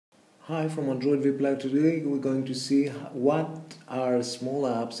Hi from Android Web. Today we're going to see what are small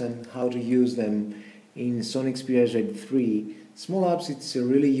apps and how to use them in Sony Xperia Z3. Small apps, it's a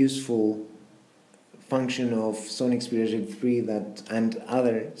really useful function of Sony Xperia Z3 and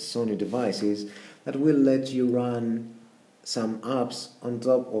other Sony devices that will let you run some apps on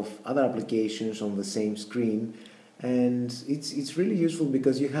top of other applications on the same screen, and it's really useful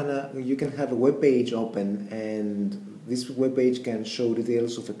because you can have a web page open, and this web page can show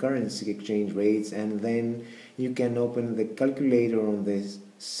details of the currency exchange rates, and then you can open the calculator on the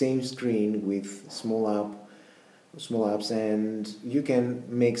same screen with small apps, and you can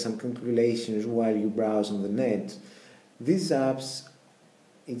make some calculations while you browse on the net. These apps,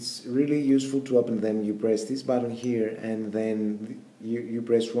 it's really useful to open them. You press this button here, and then you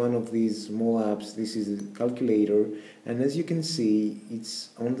press one of these small apps. This is the calculator, and as you can see, it's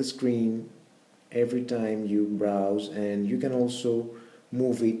on the screen every time you browse, and you can also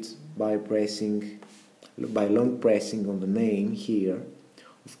move it by long pressing on the name here.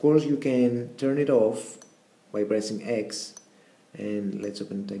 Of course, you can turn it off by pressing X, and let's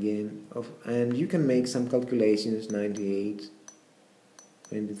open it again, and you can make some calculations. 98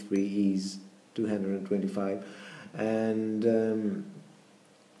 23 is 225, and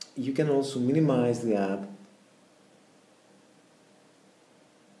you can also minimize the app,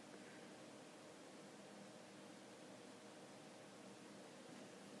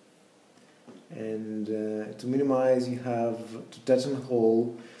 and to minimize you have to touch and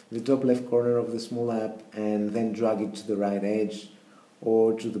hold the top left corner of the small app and then drag it to the right edge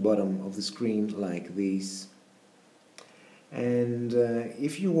or to the bottom of the screen like this. And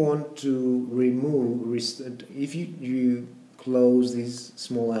if you want to if you close this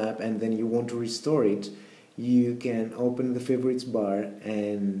small app and then you want to restore it, you can open the favorites bar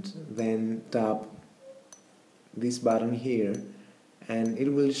and then tap this button here, and it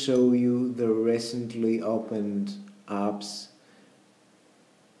will show you the recently opened apps.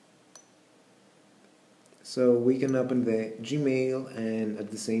 So we can open the Gmail, and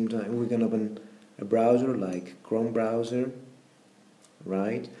at the same time we can open a browser like Chrome browser,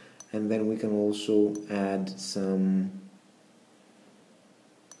 right? And then we can also add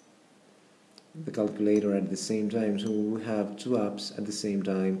the calculator at the same time, so we have two apps at the same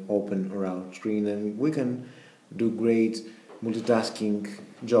time open on our screen, and we can do great multitasking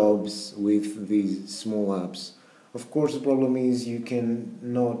jobs with these small apps. Of course, the problem is you can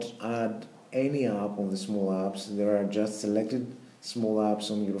not add any app on the small apps. There are just selected small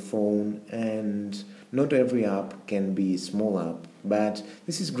apps on your phone, and not every app can be a small app, but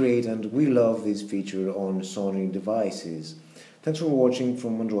this is great and we love this feature on Sony devices. Thanks for watching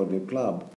from Android Web Club.